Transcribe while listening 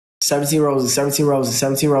17 roses, 17 roses,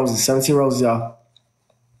 17 roses, 17 roses, y'all.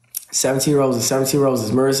 17 roses, 17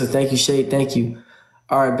 roses. Marissa, thank you. Shade, thank you.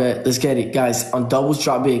 All right, bet. Let's get it. Guys, on doubles,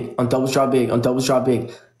 drop big. On doubles, drop big. On doubles, drop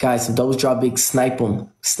big. Guys, on doubles, drop big. Snipe them.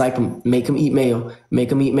 Snipe them. Make them eat mayo. Make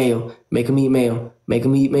them eat mayo. Make them eat mayo. Make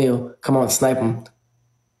them eat mayo. Come on, snipe them.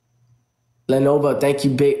 Lenova, thank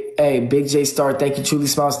you. Big J Star, thank you. Truly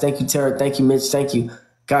Smiles, thank you. Tara, thank you. Mitch, thank you.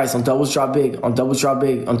 Guys, on doubles, drop big. On doubles, drop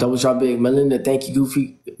big. On doubles, drop big. Melinda, thank you.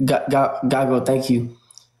 Goofy, Gago, thank you.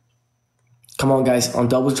 Come on, guys. On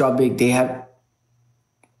doubles, drop big. They have...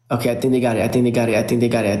 Okay, I think they got it. I think they got it. I think they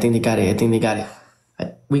got it. I think they got it. I think they got it.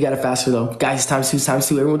 We got it faster, though. Guys, times two.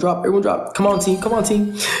 Everyone drop. Everyone drop. Come on, team. Come on,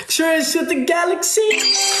 team. Trish with the Galaxy.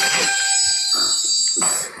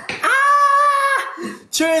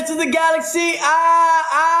 Trish with the Galaxy.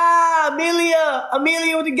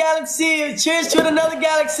 Amelia with the Galaxy. Trish with another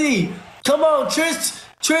Galaxy. Come on, Trish,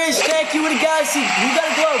 thank you with the Galaxy. You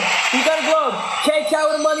got a glove. K-Cat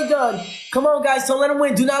with a money gun. Come on, guys. Don't let him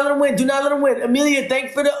win. Do not let him win. Amelia,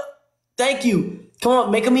 thank you. Come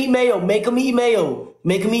on, make him eat mayo.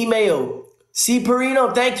 C.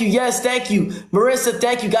 Perino, thank you. Yes, thank you. Marissa,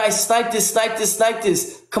 thank you. Guys, snipe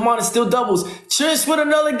this. Come on, it's still doubles. Trish with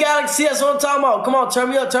another Galaxy. That's what I'm talking about. Come on, turn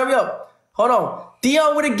me up. Hold on.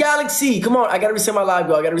 Dion with a Galaxy. Come on, I got to reset my live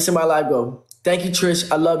go. Thank you,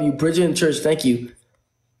 Trish. I love you. Bridget and Trish, thank you.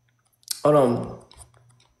 Hold on.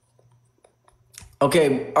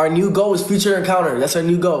 Okay, our new goal is Future Encounter. That's our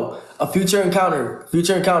new goal. A Future Encounter.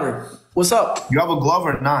 What's up? You have a glove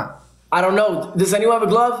or not? I don't know. Does anyone have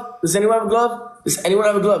a glove? Does anyone have a glove?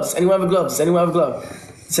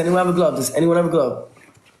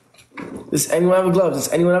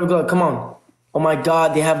 Come on. Oh my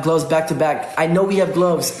God, they have gloves back to back. I know we have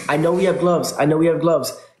gloves.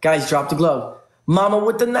 Guys, drop the glove. Mama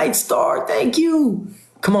with the Night Star. Thank you.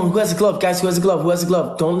 Come on, who has a glove? Guys, who has a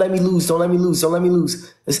glove? Don't let me lose.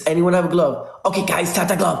 Does anyone have a glove? Okay, guys, tap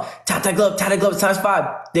that glove. It's times 5.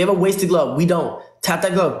 They have a wasted glove. We don't. Tap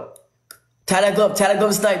that glove.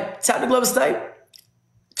 Snipe.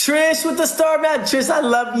 Trish with the star, man. Trish, I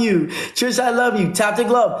love you. Tap the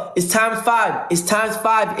glove. It's times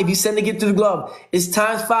 5. If you send the gift to the glove. It's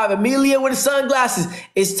times 5. Amelia with the sunglasses.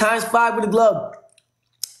 It's times 5 with the glove.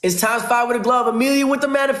 Amelia with the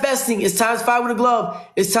manifesting. It's times 5 with the glove.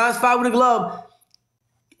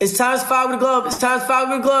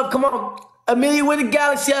 Come on. Amelia with the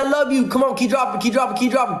Galaxy. I love you. Come on. Keep dropping.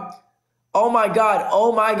 Oh my God.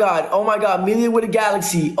 Amelia with a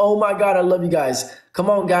Galaxy. Oh my God. I love you guys. Come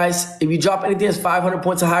on, guys. If you drop anything that's 500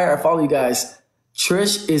 points or higher, I follow you guys.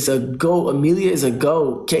 Trish is a go. Amelia is a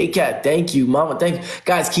go. K-Cat, thank you. Mama, thank you.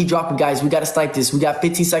 Guys, keep dropping, guys. We got to snipe this. We got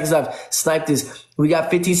 15 seconds left. Snipe this. We got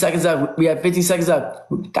 15 seconds left.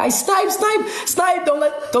 Guys, snipe.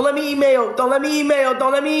 Don't let me email.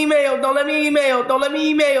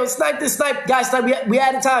 Snipe this. Guys, snipe. We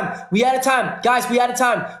out of time. Guys, we out of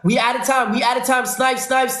time.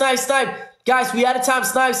 Snipe. Guys, we out of time.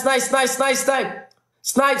 Snipe.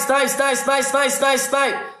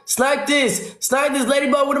 Snipe this.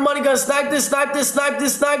 Ladybug with a money gun. Snipe this.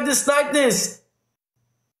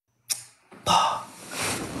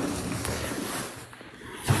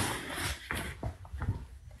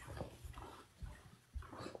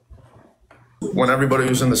 When everybody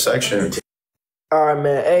was in the section. All right,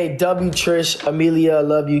 man. Hey, W, Trish, Amelia, I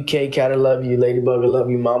love you. K-Cat, I love you. Ladybug, I love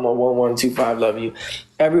you. Mama, 1125, love you.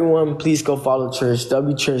 Everyone, please go follow Trish.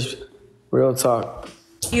 W, Trish, real talk.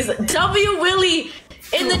 He's W Willie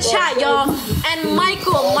in the chat, y'all. And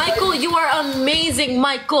Michael, you are amazing,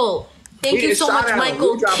 Michael. Thank you so much,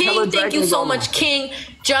 Michael. King, thank you so much, King.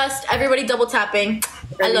 Just everybody double tapping.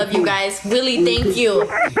 I love you guys. Willie, thank you.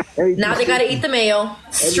 Now they gotta eat the mayo.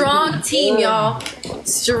 Strong team, y'all.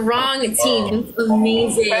 Strong team.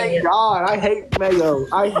 Amazing. Thank God. I hate mayo.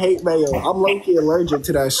 I'm low-key allergic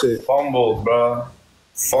to that shit. Fumble, bro.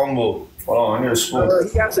 Hold on, I need a spoon.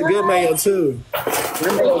 He got some good mayo, too. Thank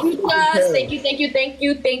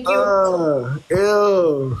you.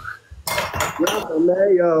 Ew. Not the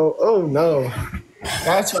mayo. Oh, no.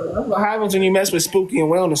 That's what happens when you mess with Spooky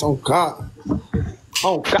and Wellness. Oh, God.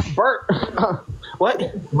 Bert. What?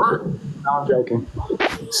 Bert. No, I'm joking.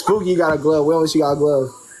 Spooky got a glove. Wellness, you got a glove.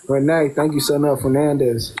 Renee, thank you so much.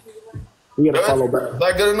 Fernandez. We got to follow back. Is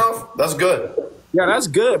that good enough? That's good. Yeah, that's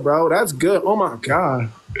good, bro. That's good. Oh, my God.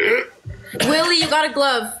 Willie, you got a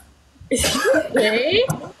glove. Okay.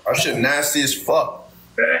 That shit nasty as fuck.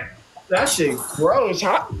 That shit gross.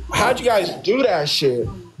 How'd you guys do that shit?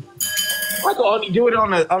 I can only do it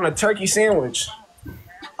on a turkey sandwich.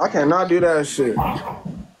 I cannot do that shit.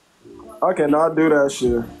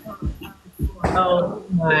 Oh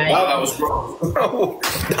my. Wow, that was gross.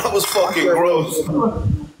 That was fucking gross.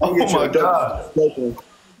 Oh my god.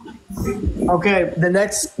 Okay, the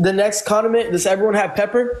next condiment. Does everyone have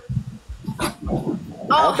pepper? Oh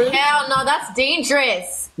hell no, that's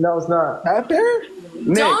dangerous. No, it's not. Pepper?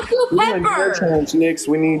 Nick, Don't do we gonna pepper. your chance, Nix.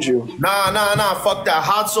 We need you. Nah. Fuck that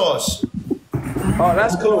hot sauce. Oh,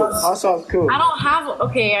 that's cool. Hot sauce cool. I don't have.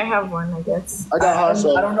 Okay, I have one. I guess. I got hot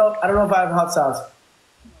sauce. I don't know if I have hot sauce.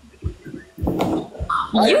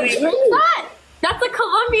 You drink that? That's a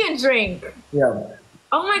Colombian drink. Yeah.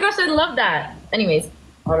 Oh my gosh, I love that. Anyways,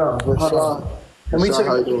 Hold on. Hold on. Let me Sorry,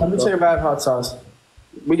 how you doing, check if I have hot sauce.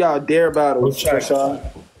 We got a dare battle. check.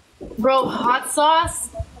 bro, hot sauce.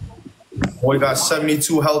 Boy got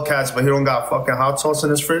 72 Hellcats, but he don't got fucking hot sauce in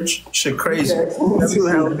his fridge. Shit crazy. Babe,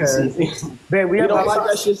 we You have don't hot like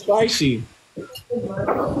that sauce. shit spicy?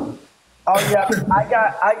 Oh yeah,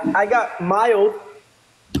 I got mild.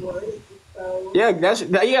 Yeah,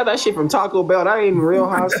 that shit from Taco Bell. That ain't real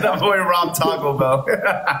hot That sauce. boy robbed Taco Bell.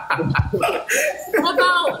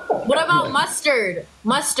 What about mustard?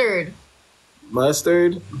 Mustard.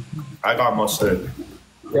 Mustard? I got mustard.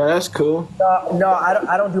 Yeah, that's cool. No,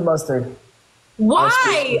 I don't do mustard.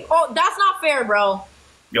 Why? Oh, that's not fair, bro.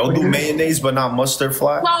 Yo, do mayonnaise, but not mustard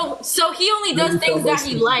flat. So he only does things that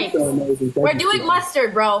he likes. We're doing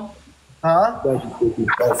mustard, bro. Huh? Yo,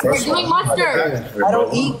 We're doing mustard. I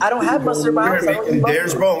don't have mustard. We're I don't making eat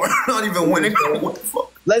dares, mustard. bro. We're not even winning. What the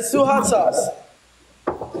fuck? Let's do hot sauce.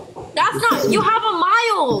 That's not. You have a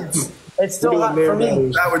mild. It's still hot for me.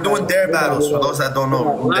 Nah, we're doing dare battles for those that don't know.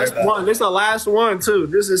 We're doing dare Last battles. one. This is the last one too.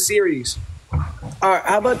 This is a series. All right,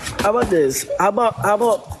 how about this? How about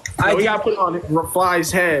We gotta put it on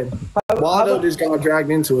Fly's head. Waldo just got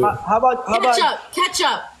dragged into it. how about Ketchup.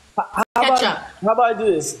 how Ketchup. about I do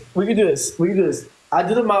this? We can do this. I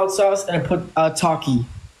do the mild sauce and I put Taki.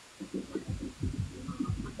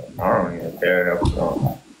 I don't even care.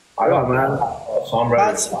 I got man. So I'm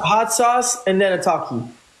ready. Hot sauce and then a Taki.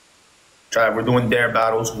 Try. We're doing dare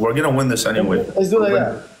battles. We're gonna win this anyway. Let's do it like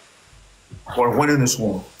that. We're winning this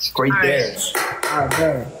one. Straight dares. All right,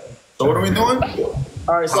 man. So what are we doing?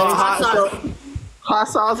 All right, so Hot sauce. Hot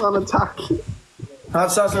sauce on the taco.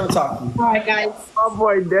 hot sauce and a Taki. All right, guys. My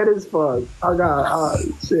boy dead as fuck. I got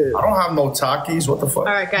shit. I don't have no Takis. What the fuck? All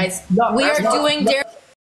right, guys. No, We are no, doing no. dare.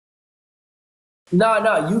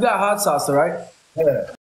 No, you got hot sauce, all right?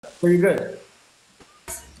 Yeah. So you're good.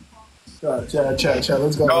 Chat.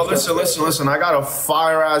 Let's go. No, listen. I got a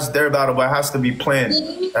fire ass dare battle, but it has to be planned.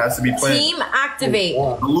 It has to be planned. Team activate.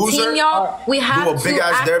 The loser Team, y'all. We have do a big to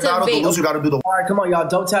ass dare battle. The activate. loser got to do the. All right, come on, y'all.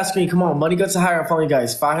 Double tap screen. Come on. Money goes to higher. I'm following you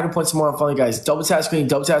guys. 500 points more. I'm following you guys. Double tap screen.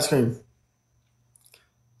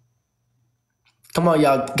 Come on,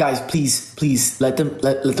 y'all. Guys, please. Let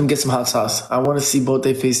them get some hot sauce. I want to see both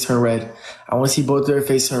their face turn red. I want to see both their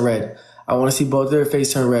face turn red.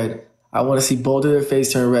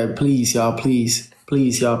 Please, y'all. Please,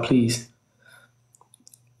 y'all. Please.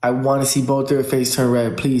 I want to see both their face turn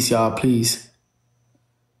red. Please, y'all. Please.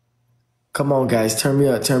 Come on, guys. Turn me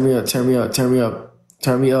up, guys. Turn me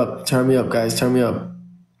up.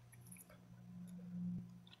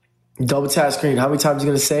 Double tap screen. How many times you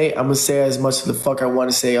gonna say? I'm gonna say as much as the fuck I want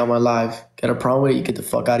to say on my live. Got a problem with it? You get the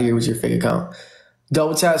fuck out of here with your fake account.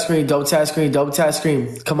 Double tap screen.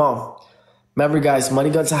 Come on. Remember, guys, money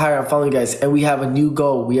guns to hire. I'm following you guys, and we have a new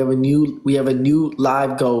goal. We have a new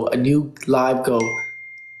live goal. And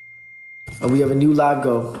we have a new live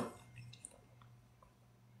goal.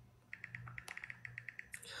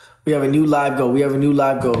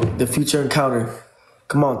 The future encounter.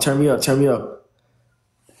 Come on, turn me up.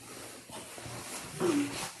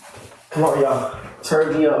 Come on, y'all.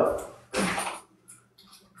 Turn me up.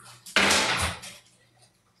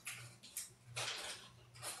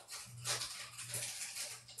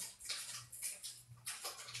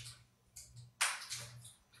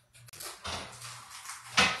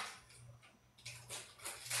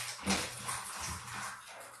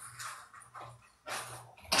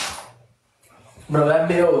 Bro, that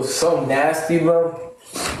meal was so nasty, bro.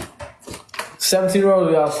 17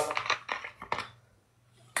 rolls, y'all.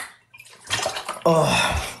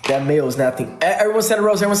 Oh, that meal was nothing. Everyone send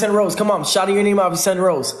a rose. Come on, shout your name out if you send a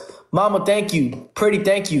rose. Mama, thank you. Pretty,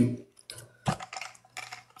 thank you.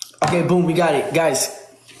 Okay, boom, we got it. Guys.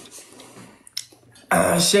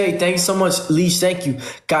 Shay, thank you so much. Leash, thank you.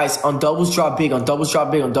 Guys, on doubles drop big.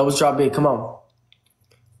 Come on.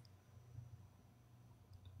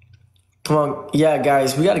 Come on. Yeah,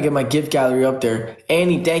 guys, we got to get my gift gallery up there.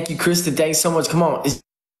 Annie, thank you. Kristen, thanks so much. Come on.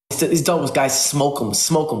 It's doubles, guys. Smoke them.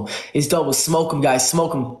 It's doubles. Smoke them, guys.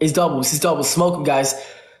 It's doubles. Smoke them, guys.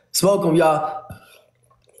 Smoke them, y'all.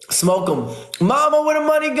 Smoke him. Mama with a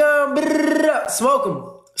money gun. Brrr. Smoke him.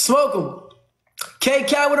 Smoke him.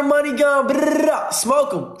 K-Cat with a money gun. Brrr.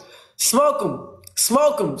 Smoke him. Smoke him.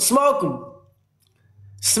 Smoke him. Smoke him.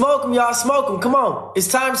 Smoke him, y'all. Smoke him. Come on. It's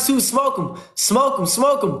times 2. Smoke him. Smoke him.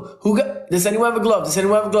 Smoke him. Who got? Does anyone have a glove? Does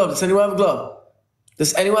anyone have a glove? Does anyone have a glove?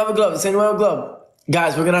 Does anyone have a glove? Does anyone have a glove?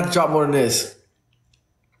 Guys, we're gonna have to drop more than this.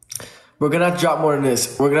 We're gonna have to drop more than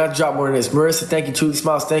this. We're gonna have to drop more than this. Marissa, thank you. Truly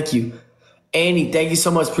Smiles, thank you. Annie, thank you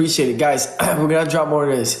so much. Appreciate it. Guys, we're gonna have to drop more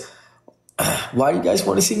than this. Why do you guys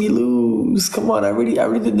want to see me lose? Come on, I already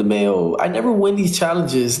did the mail. I never win these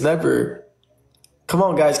challenges. Never. Come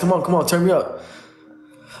on, guys. Come on. Turn me up.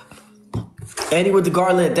 Annie with the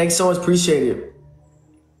garland. Thanks so much. Appreciate it.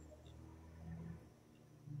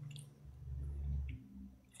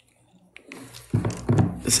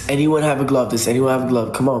 Does anyone have a glove? Does anyone have a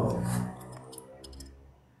glove? Come on.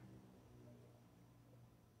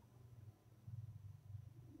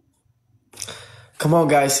 Come on,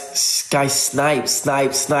 guys. Guys, snipe this.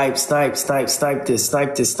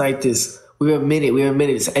 We have a minute.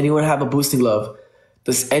 Does anyone have a boosting glove?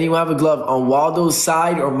 Does anyone have a glove on Waldo's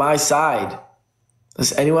side or my side?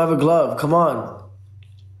 Does anyone have a glove? Come on.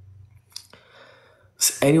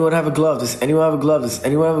 Does anyone have a glove? Does anyone have a glove? Does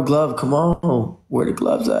anyone have a glove? Come on. Where the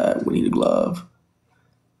gloves at? We need a glove.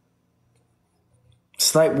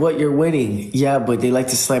 Snipe what you're winning. Yeah, but they like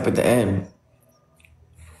to snipe at the end.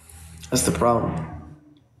 That's the problem.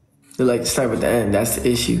 They like to snipe at the end. That's the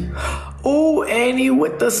issue. Oh, Annie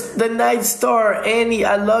with the Night Star. Annie,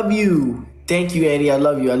 I love you. Thank you, Annie. I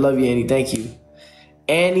love you, Annie. Thank you.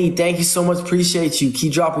 Annie, thank you so much. Appreciate you.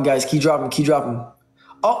 Keep dropping, guys. Keep dropping.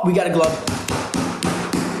 Oh, we got a glove.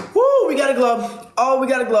 Woo, we got a glove. Oh, we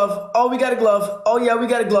got a glove. Oh, yeah, we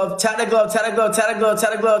got a glove. Tap that glove. Come on. Tap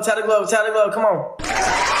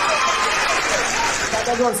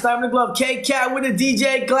that glove. Snipe the glove. K-Cat with the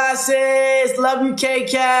DJ glasses. Love you,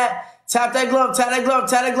 K-Cat. Tap that glove. Tap that glove.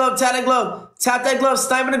 Snipe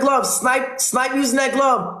the glove. Snipe using that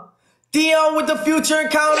glove. Dion with the future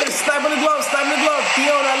encounter. Snipe the glove.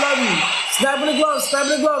 Dion, I love you. Snipe the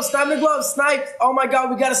glove. Snipe. Oh my God,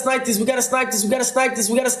 we gotta snipe this. Snipe.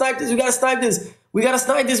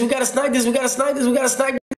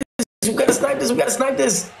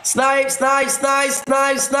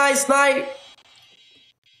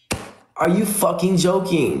 Are you fucking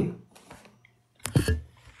joking?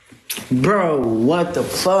 Bro, what the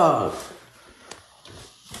fuck?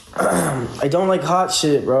 I don't like hot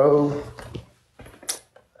shit, bro.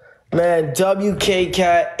 Man, WK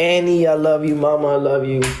Cat, Annie, I love you. Mama, I love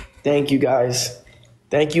you. Thank you, guys.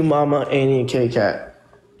 Thank you, Mama, Annie, and K Cat.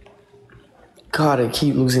 God, I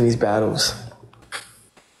keep losing these battles.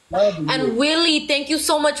 And Willie, thank you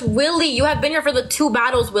so much. Willie, you have been here for the 2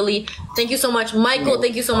 battles, Willie. Thank you so much. Michael,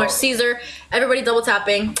 thank you so much. Caesar, everybody double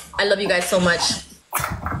tapping. I love you guys so much.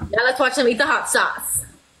 Now let's watch them eat the hot sauce.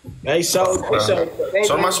 Hey, so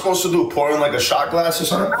am I supposed to do? Pour in like a shot glass or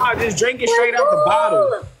something? Nah, just drink it straight out the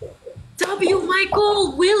bottle. W.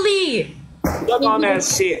 Michael, Willie. Look on that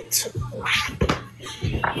shit.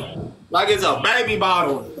 Like it's a baby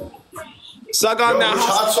bottle. Suck on that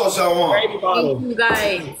hot sauce I want. Baby bottle. Thank you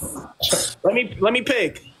guys. Let me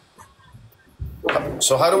pick.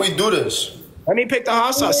 So how do we do this? Let me pick the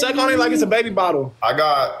hot sauce. Suck on it like it's a baby bottle. I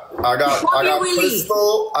got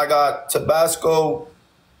Crystal. I got Tabasco.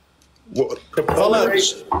 Hold up.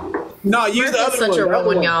 No, use the other such one. a real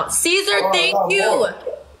one, y'all. Caesar, thank you.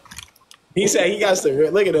 He said he got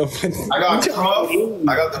to look at him. I got truffle.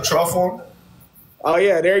 I got the truffle. Oh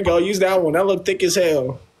yeah, there you go. Use that one. That look thick as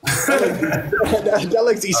hell. That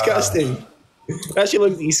looks disgusting. That shit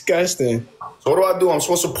looks disgusting. So what do? I'm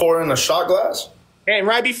supposed to pour in a shot glass? And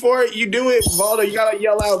right before you do it, Valdo, you gotta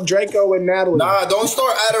yell out Draco and Natalie. Nah, don't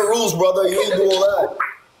start adding rules, brother. You ain't do all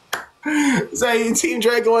that. Say Team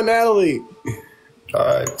Draco and Natalie. All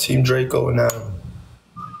right, Team Draco and Natalie.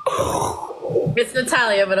 It's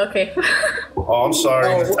Natalia, but okay. Oh, I'm sorry,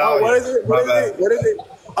 Natalia. What is it? What is it?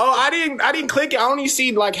 Oh, I didn't click it. I only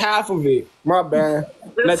see like half of it. My bad.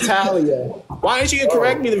 Natalia. Why didn't you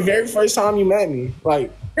correct me the very first time you met me?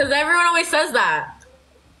 Like, because everyone always says that.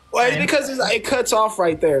 Well, it's because it cuts off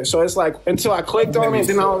right there. So it's like until I clicked on it,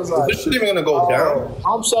 then I was like, this isn't even gonna go down.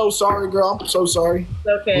 I'm so sorry, girl. I'm so sorry.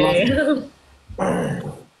 Okay.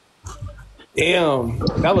 Damn,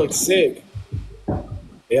 that looks sick.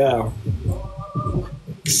 Yeah.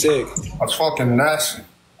 Sick. That's fucking nasty.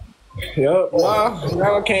 Yep. Wow.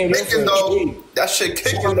 Now I can't get kicking though. That shit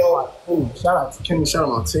kicking though. Shout out to Kenny. Shout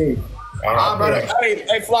out my team. Brother.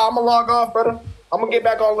 Hey, Fly, I'm gonna log off, brother. I'm gonna get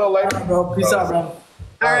back on a little later. Bro, peace out, bro.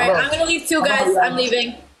 All right, I'm gonna leave too, guys. I'm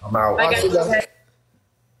leaving. I'm out. Bye, guys.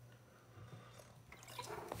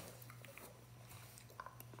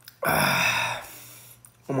 Oh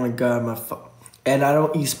my god, and I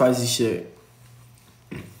don't eat spicy shit.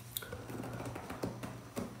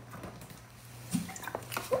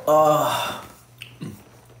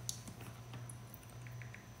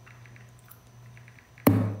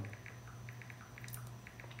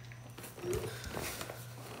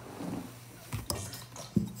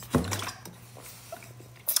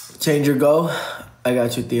 Change your goal. I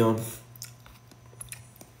got you, Theon.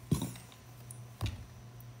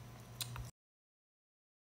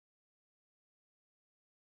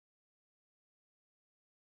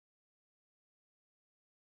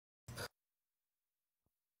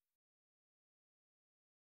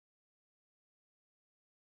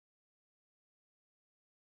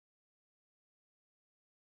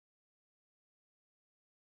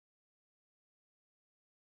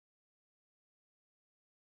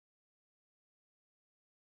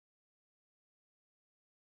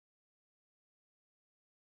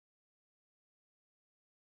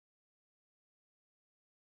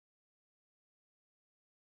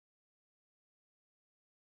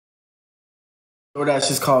 DoorDash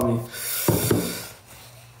just called me.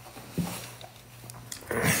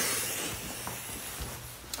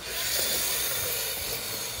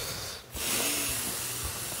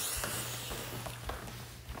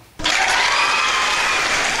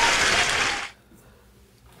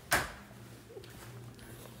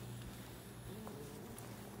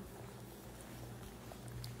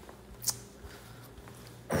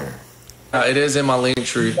 It is in my link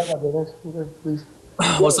tree.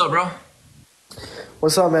 What's up, bro?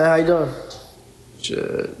 What's up, man? How you doing?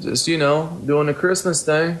 Shit, just, doing the Christmas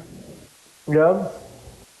thing. Yeah?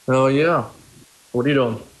 Oh, yeah. What are you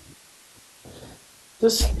doing?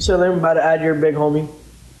 Just chilling. About to add your big homie.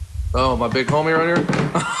 Oh, my big homie right here?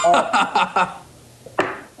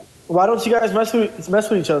 Why don't you guys mess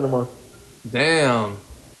with each other no more? Damn.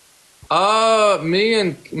 Me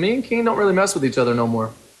and King don't really mess with each other no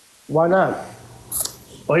more. Why not?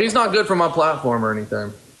 Well, he's not good for my platform or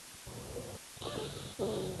anything.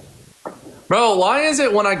 Bro, why is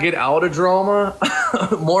it when I get out of drama,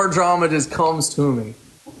 more drama just comes to me?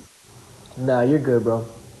 Nah, you're good, bro.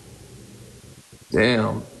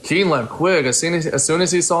 Damn. Keen left quick. As soon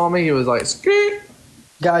as he saw me, he was like, skeet.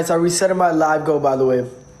 Guys, I resetting my live goal, by the way.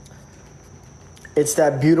 It's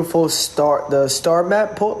that beautiful star, the star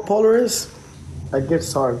map Polaris. I get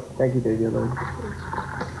sorry. Thank you, David.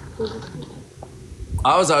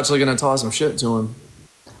 I was actually going to toss some shit to him.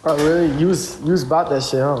 Oh, really? You was about that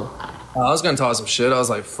shit, huh? I was going to toss some shit. I was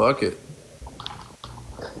like, fuck it.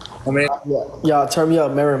 I mean, Y'all, turn me up.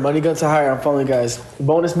 Remember, money gun to hire. I'm following you guys.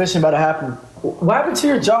 Bonus mission about to happen. What happened to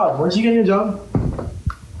your job? Where'd you get your job?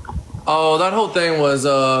 oh, that whole thing was,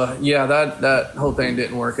 that whole thing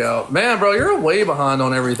didn't work out. Man, bro, you're way behind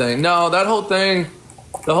on everything. No, that whole thing,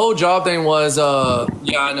 the whole job thing was, I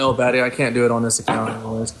know, Batty, I can't do it on this account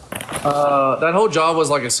anyways. That whole job was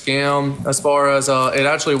like a scam as far as, it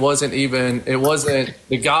actually wasn't,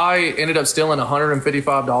 the guy ended up stealing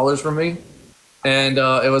 $155 from me. And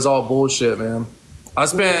it was all bullshit, man. I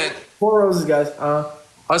spent 4 roses, guys.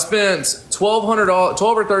 I spent $1,200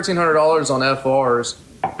 or $1,300 on FRs,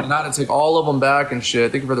 and I had to take all of them back and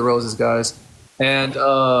shit. Thank you for the roses, guys. And it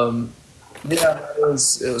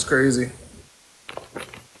was crazy.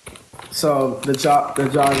 So the job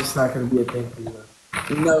is not going to be a thing for you.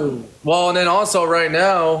 No. Well, and then also right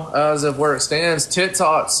now, as of where it stands,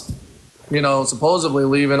 TikTok's, supposedly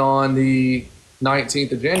leaving on the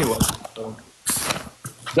 19th of January. So,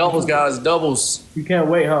 doubles, guys, doubles. You can't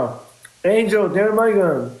wait, huh? Angel, damn money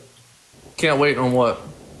gun. Can't wait on what?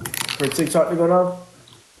 For TikTok to go down?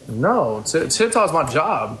 No, TikTok's my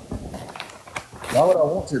job. Why would I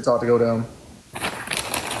want TikTok to go down?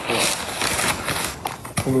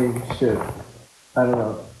 I mean, shit. I don't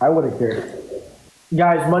know. I wouldn't care.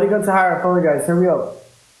 Guys, money gun to hire. Phone guys, turn me up.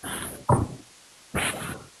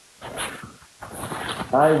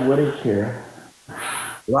 I wouldn't care.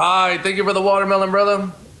 Right, thank you for the watermelon,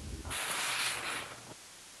 brother.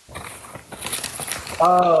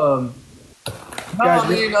 I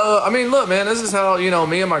mean, look, man, this is how,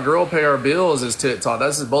 me and my girl pay our bills is TikTok.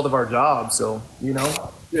 This is both of our jobs, so,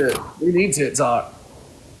 shit, we need TikTok.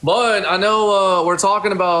 But I know we're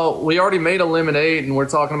talking about, we already made a Lemon 8, and we're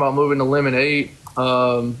talking about moving to Lemon 8.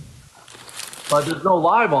 But there's no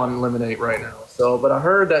live on Lemon 8 right now. So, but I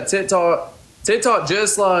heard that TikTok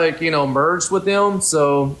just merged with them.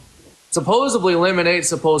 So supposedly Lemon 8 is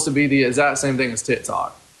supposed to be the exact same thing as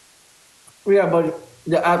TikTok. Yeah, but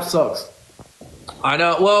the app sucks. I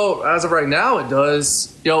know. Well, as of right now, it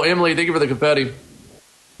does. Emily, thank you for the confetti.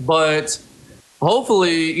 But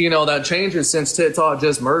hopefully, that changes since TikTok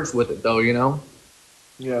just merged with it, though,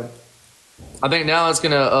 Yeah. I think now it's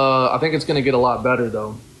gonna. I think it's gonna get a lot better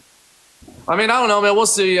though. I mean, I don't know, man. We'll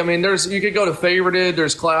see. I mean, you could go to Favorited.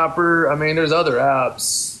 There's Clapper. I mean, there's other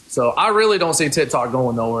apps. So I really don't see TikTok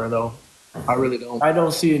going nowhere though. I really don't. I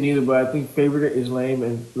don't see it either, but I think Favorite is lame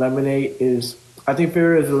and Lemonade is. I think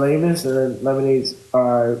Favorite is the lamest, and then Lemonade's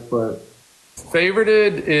alright, but.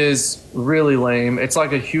 Favorited is really lame. It's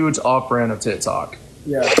like a huge off-brand of TikTok.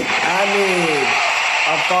 Yeah.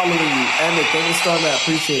 I'm following you. Emmett, thank you so much.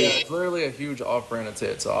 Appreciate it. It's literally a huge off-brand of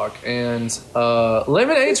TikTok. And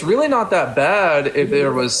Lemonade's really not that bad if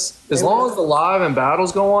there was, as long as the live and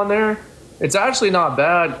battles go on there, it's actually not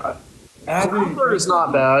bad. Clapper is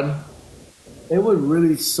not bad. It would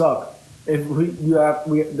really suck if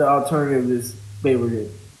the alternative is Favorite.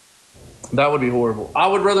 That would be horrible. I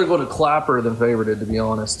would rather go to Clapper than Favorited, to be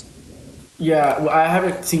honest. Yeah, well, I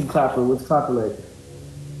haven't seen Clapper. What's Clapper like?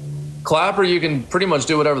 Clapper, you can pretty much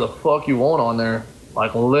do whatever the fuck you want on there.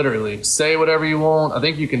 Like, literally. Say whatever you want. I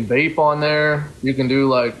think you can vape on there. You can do,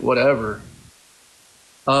 like, whatever.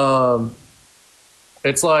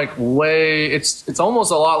 It's like it's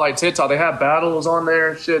almost a lot like TikTok. They have battles on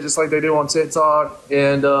there, shit, just like they do on TikTok.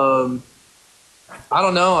 And, I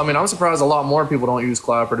don't know. I mean, I'm surprised a lot more people don't use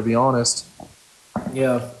Clapper, to be honest.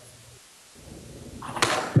 Yeah.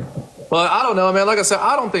 But I don't know, man. Like I said,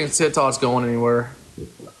 I don't think TikTok's going anywhere.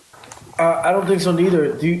 I don't think so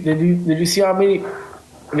neither. Did you see how many?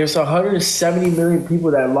 There's 170 million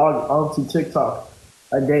people that log onto TikTok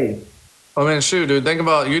a day. I mean, shoot, dude. Think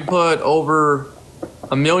about it. You'd put over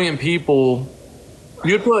 1 million people.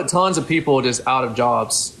 You'd put tons of people just out of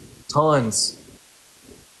jobs. Tons.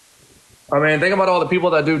 I mean, think about all the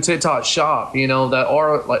people that do TikTok Shop, you know, that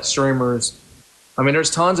are like streamers. I mean, there's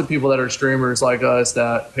tons of people that are streamers like us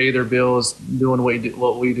that pay their bills doing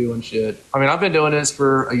what we do and shit. I mean, I've been doing this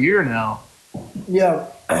for a year now. Yeah.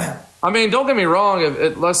 I mean, don't get me wrong.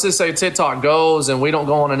 If let's just say TikTok goes and we don't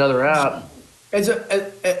go on another app. It's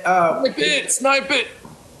Snipe it.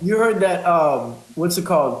 You heard that? What's it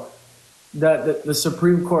called? That the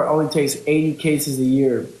Supreme Court only takes 80 cases a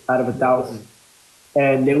year out of 1,000.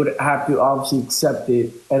 And they would have to obviously accept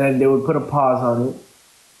it, and then they would put a pause on it.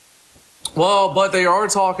 Well, but they are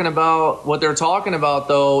talking about, what they're talking about,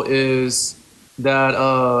 though, is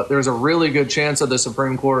that there's a really good chance of the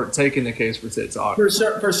Supreme Court taking the case for TikTok. For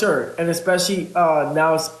sure. And especially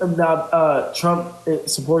now Trump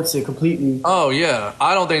supports it completely. Oh, yeah.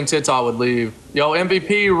 I don't think TikTok would leave. Yo,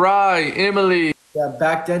 MVP, Rye, Emily. Yeah,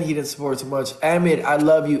 back then he didn't support so much. Ahmed, I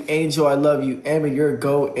love you. Angel, I love you. Ahmed, you're a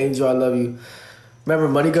GOAT. Angel, I love you. Remember,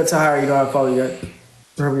 money goes to higher. You know how to follow you guys.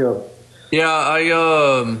 Turn me up.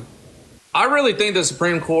 Yeah, I really think the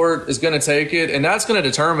Supreme Court is going to take it, and that's going to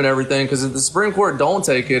determine everything. Because if the Supreme Court don't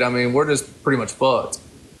take it, I mean, we're just pretty much fucked.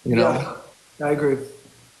 You know. Yeah, I agree.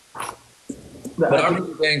 But I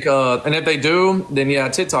really think, and if they do, then yeah,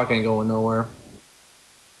 TikTok ain't going nowhere.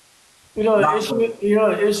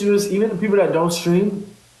 The issue is even the people that don't stream,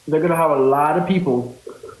 they're gonna have a lot of people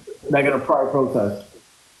that are gonna probably protest.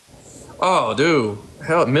 Oh, dude,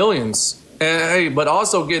 hell, millions. And hey, but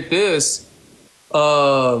also get this.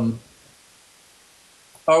 Or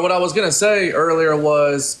what I was gonna say earlier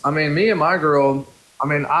was, I mean, me and my girl. I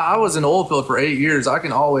mean, I was in the oil field for 8 years. I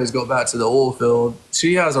can always go back to the oil field.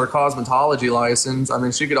 She has her cosmetology license. I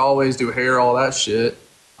mean, she could always do hair, all that shit.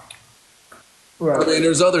 Right. I mean,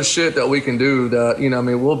 there's other shit that we can do that, you know, I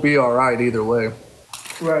mean, we'll be all right either way.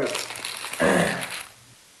 Right.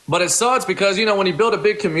 But it sucks because, you know, when you build a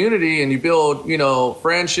big community and you build, you know,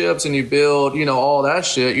 friendships and you build, you know, all that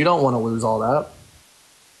shit, you don't want to lose all that.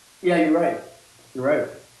 Yeah, you're right. You're right.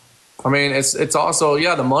 I mean, it's also,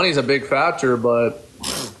 yeah, the money's a big factor, but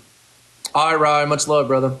all right, Ryan, much love,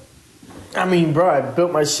 brother. I mean, bro, I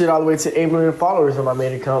built my shit all the way to 8 million followers on my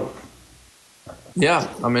main account.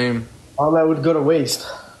 Yeah, I mean, all that would go to waste.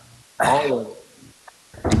 All of it.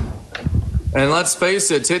 And let's face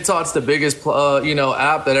it, TikTok's the biggest, you know,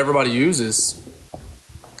 app that everybody uses.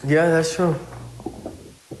 Yeah, that's true.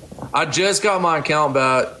 I just got my account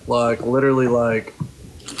back, like, literally, like,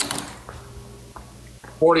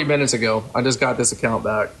 40 minutes ago. I just got this account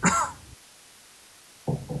back.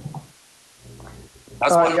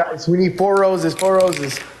 That's all right, guys, we need 4 roses, 4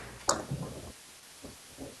 roses.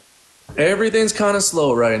 Everything's kind of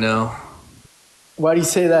slow right now. Why do you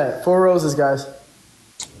say that? 4 roses, guys.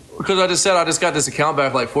 Because I just said I just got this account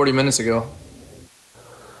back like 40 minutes ago.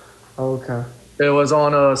 Okay. It was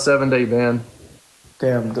on a 7-day ban.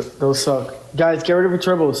 Damn, those suck. Guys, get rid of your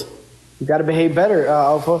tribbles. You gotta behave better,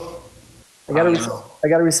 Alpha. I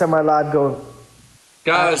gotta reset my live goal.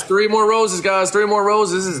 Guys, 3 more roses, guys. 3 more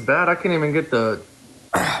roses. This is bad. I can't even get the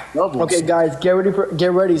Doubles. Okay, guys, get ready.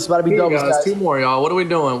 It's about to be Here, doubles, guys. Two more, y'all. What are we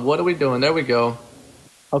doing? What are we doing? There we go.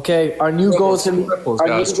 Okay, our new goal is to be Triples, our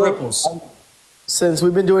guys. new goal- Triples. Since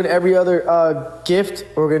we've been doing every other gift,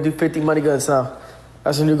 we're gonna do 50 money guns now.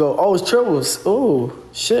 That's a new goal. Oh, it's triples. Oh,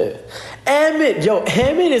 shit. Ahmed, yo,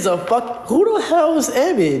 Ahmed is a fuck. Who the hell is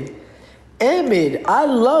Ahmed? Ahmed, I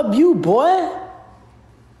love you, boy.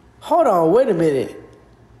 Hold on, wait a minute.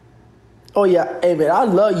 Oh yeah, Ahmed, I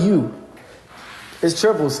love you. It's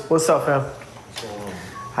triples. What's up, fam?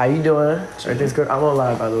 How you doing? Everything's good. I'm on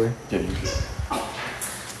live, by the way. Yeah, you good.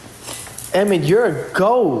 Ahmed, you're a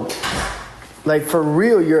goat. Like, for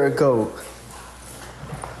real, you're a goat.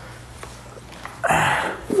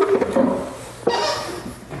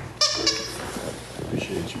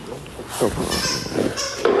 Appreciate you, bro.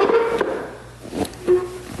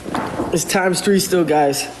 It's times 3 still,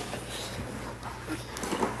 guys.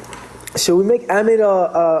 Should we make Ahmed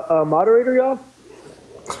a moderator, y'all?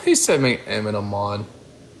 He said make Emmett a mod.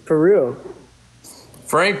 For real.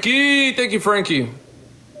 Frankie, thank you, Frankie.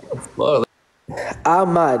 Love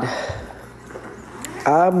Ahmad,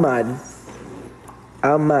 I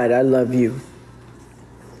love you.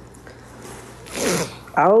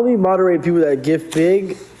 I only moderate people that give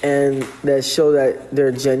big and that show that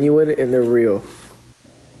they're genuine and they're real.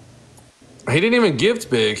 He didn't even gift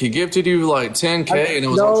big. He gifted you like 10K, and it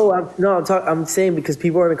was I'm saying because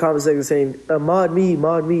people are in the comment section saying, mod me.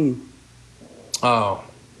 Oh.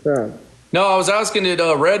 Yeah. No, I was asking, did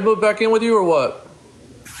Red move back in with you or what?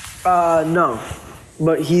 No.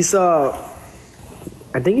 But he's I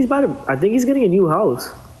think he's getting a new house.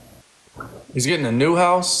 He's getting a new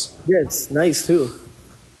house? Yeah, it's nice too.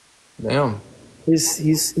 Damn. He's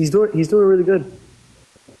doing really good.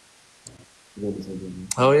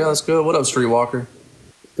 Oh yeah, that's good. What up, Streetwalker?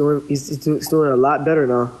 He's doing a lot better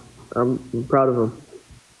now. I'm proud of him.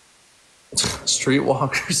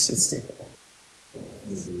 Streetwalkers.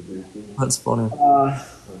 That's funny.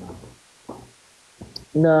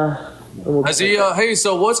 Nah. Has he? Hey,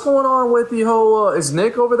 so what's going on with the whole? Is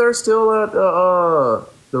Nick over there still at the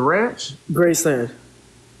ranch? Graceland.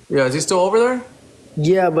 Yeah, is he still over there?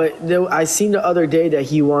 Yeah, but I seen the other day that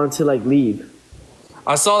he wanted to like leave.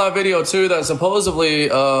 I saw that video too. That supposedly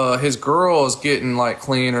his girl is getting like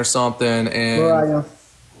clean or something, and Mariah.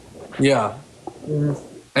 yeah,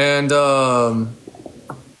 and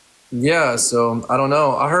yeah. So I don't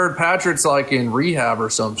know. I heard Patrick's like in rehab or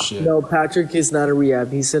some shit. No, Patrick is not a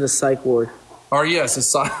rehab. He's in a psych ward. Or yes,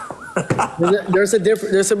 it's.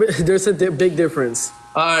 There's a big difference.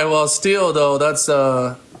 All right. Well, still though, that's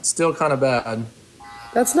still kind of bad.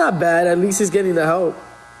 That's not bad. At least he's getting the help.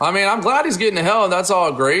 I mean, I'm glad he's getting the help. That's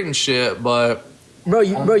all great and shit, but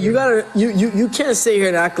You gotta you can't sit here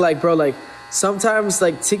and act like, bro, like sometimes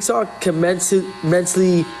like TikTok can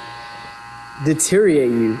mentally deteriorate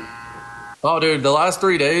you. oh, dude, the last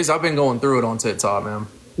 3 days I've been going through it on TikTok, man.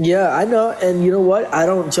 Yeah, I know, and you know what? I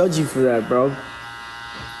don't judge you for that, bro.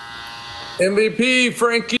 MVP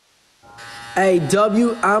Frankie. Hey,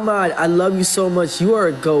 W. Ahmad, I love you so much. You are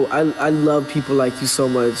a GOAT. I love people like you so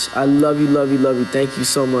much. I love you. Thank you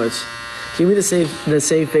so much. Give me the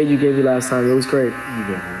same fade you gave me last time. It was great.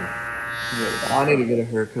 I need to get a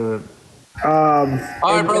haircut. All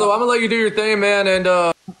All right, brother. I'm gonna let you do your thing, man. And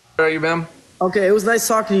how are you, man? Okay, it was nice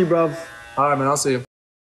talking to you, bro. All right, man. I'll see you.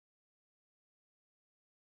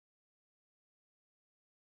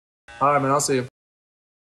 All right, man. I'll see you.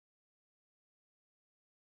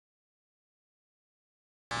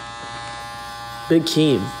 Big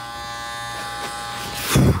Keem.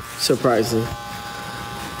 Surprising.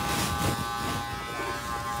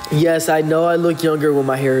 Yes, I know I look younger when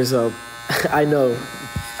my hair is up. I know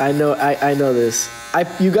this.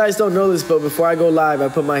 You guys don't know this, but before I go live, I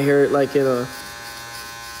put my hair like in a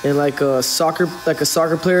soccer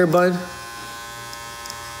player bun.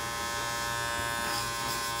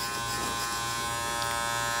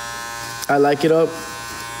 I like it up.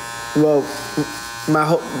 Well,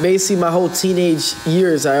 basically my whole teenage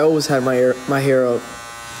years, I always had my hair up.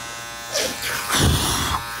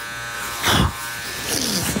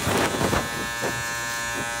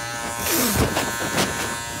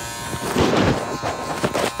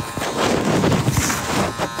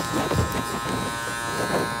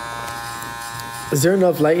 Is there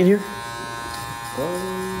enough light in here?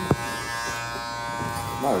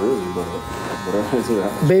 Not really, but whatever is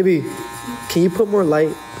it. Baby, can you put more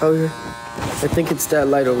light out here? I think it's that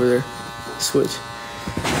light over there. Switch.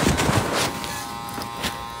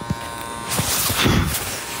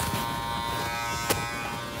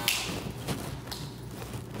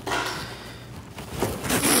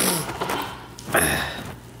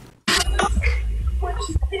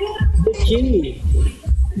 Bikini.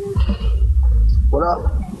 What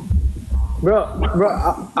up?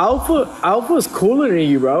 Bro, Alpha's cooler than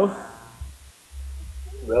you, bro.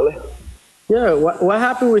 Really? Yeah, what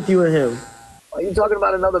happened with you and him? Are you talking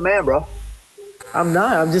about another man, bro? I'm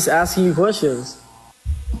not. I'm just asking you questions.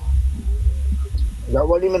 That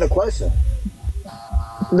wasn't even a question.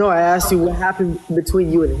 No, I asked you what happened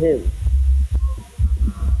between you and him.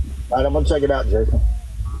 All right, I'm gonna check it out, Jason.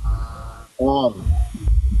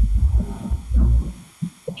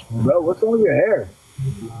 Bro, what's wrong with your hair?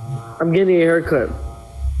 I'm getting a haircut.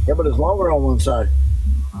 Yeah, but it's longer on one side.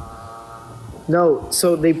 No,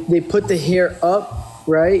 so they put the hair up,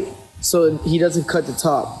 right? So he doesn't cut the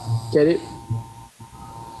top. Get it?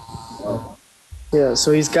 Yeah,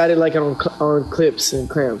 so he's got it like on clips and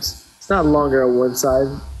clamps. It's not longer on one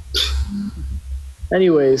side.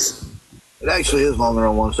 Anyways. It actually is longer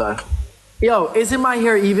on one side. Yo, isn't my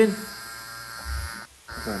hair even?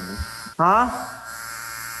 Huh?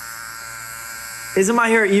 Isn't my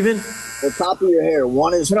hair even? The top of your hair,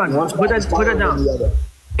 one is. Put it than down. the other.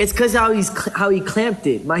 It's because how he clamped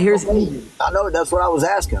it. My hair's even. I know, that's what I was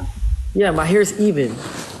asking. Yeah, my hair's even.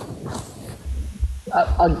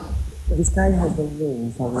 This guy has no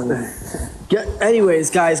name. Yeah. Anyways,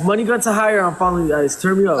 guys, Money Gun to Hire. I'm following you guys.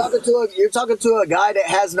 Turn me up. You're talking to a guy that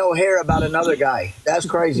has no hair about another guy. That's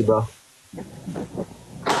crazy, bro.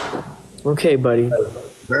 Okay, buddy.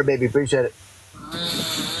 Very baby, appreciate it.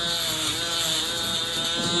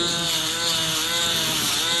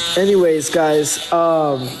 Anyways, guys,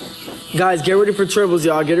 get ready for triples,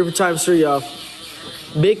 y'all. Get ready for times 3, y'all.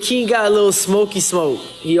 Big King got a little smoky smoke.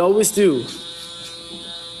 He always do.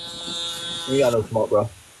 You got no smoke, bro.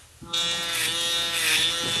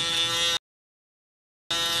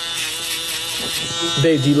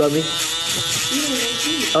 Babe, do you love me?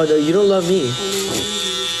 Oh, no, you don't love me.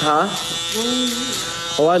 Huh?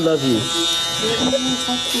 Oh, I love you.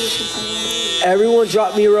 Everyone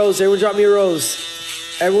drop me a rose. Everyone drop me a rose.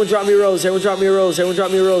 Everyone drop me a rose. Everyone drop me a rose. Everyone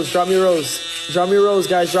drop me a rose. Drop me a rose. Drop me a rose,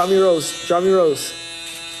 guys. Drop me a rose. Drop me a rose.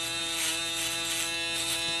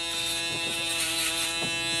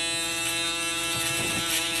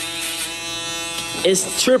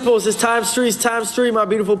 It's triples. It's times 3. It's times 3, my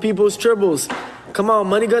beautiful people. It's triples. Come on,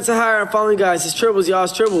 Money Guns to Hire. I'm following you guys. It's triples, y'all.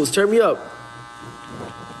 It's triples. Turn me up.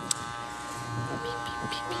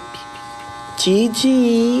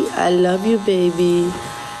 Gigi, I love you, baby.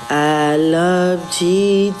 I love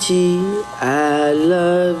Gigi. I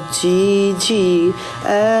love Gigi.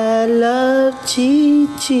 I love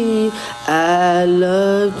Gigi. I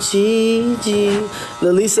love Gigi.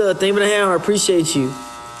 Lalisa, thank you for the hammer. I appreciate you.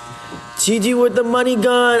 Gigi with the money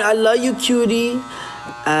gun. I love you, cutie.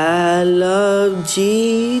 I love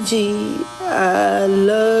Gigi. I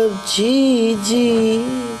love Gigi.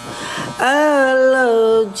 I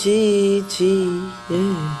love Gigi.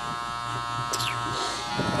 Yeah.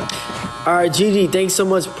 All right, Gigi, thanks so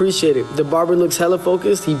much. Appreciate it. The barber looks hella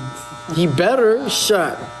focused. He better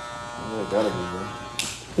shut. Yeah, gotta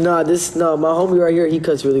be, bro. No, my homie right here, he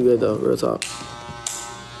cuts really good though. Real talk.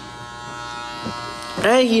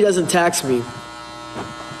 And he doesn't tax me.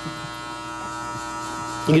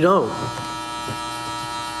 You don't.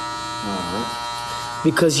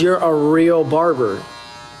 Because you're a real barber.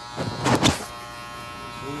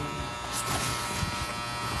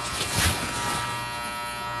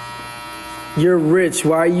 You're rich.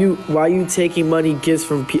 Why are you taking money gifts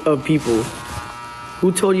from people?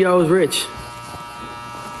 Who told you I was rich?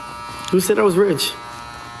 Who said I was rich?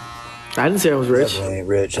 I didn't say I was rich. Definitely ain't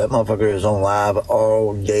rich. That motherfucker is on live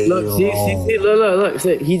all day Look, long. look.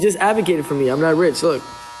 See, he just advocated for me. I'm not rich. Look.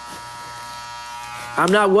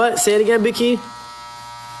 I'm not what? Say it again, Big Key.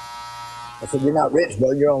 I said, you're not rich,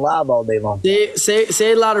 bro. You're on live all day long. Say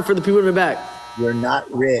it louder for the people in the back. You're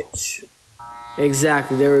not rich.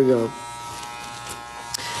 Exactly. There we go.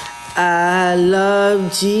 I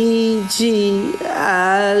love Gigi.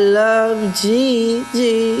 I love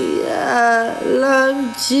Gigi. I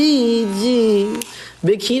love Gigi.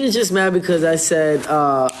 Big Keen is just mad because I said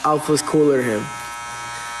Alpha's cooler than him.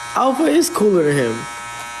 Alpha is cooler than him.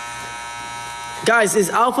 Guys, is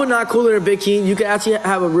Alpha not cooler than Big Keen? You can actually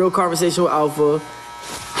have a real conversation with Alpha.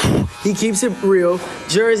 He keeps it real.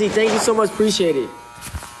 Jersey, thank you so much. Appreciate it.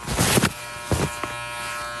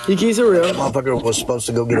 He keeps it real. That motherfucker was supposed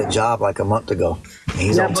to go get a job like a month ago. And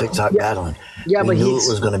he's on TikTok battling. Yeah, we knew it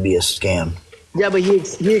was going to be a scam. Yeah, but he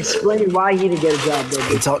explained why he didn't get a job, though.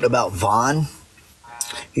 He talked about Vaughn.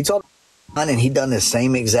 He talked about Vaughn, and he done the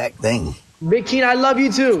same exact thing. Big Keen, I love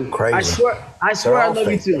you too. Crazy. I swear I love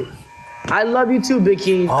fake. you too. I love you too, Big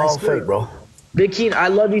Keen. All fake, bro. Big Keen, I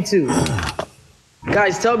love you too.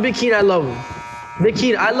 Guys, tell Big Keen I love him. Big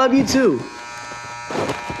Keen, I love you too.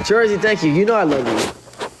 Jersey, thank you. You know I love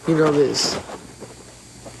you. You know this.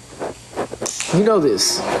 You know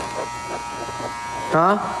this.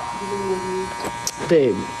 Huh?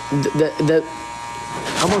 Babe,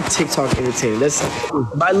 I'm on TikTok entertaining. That's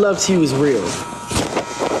my love to you is real.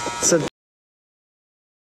 So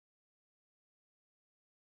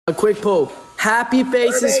a quick poll. Happy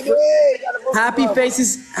faces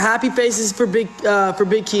for Big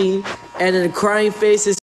King, and then crying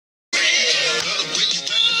faces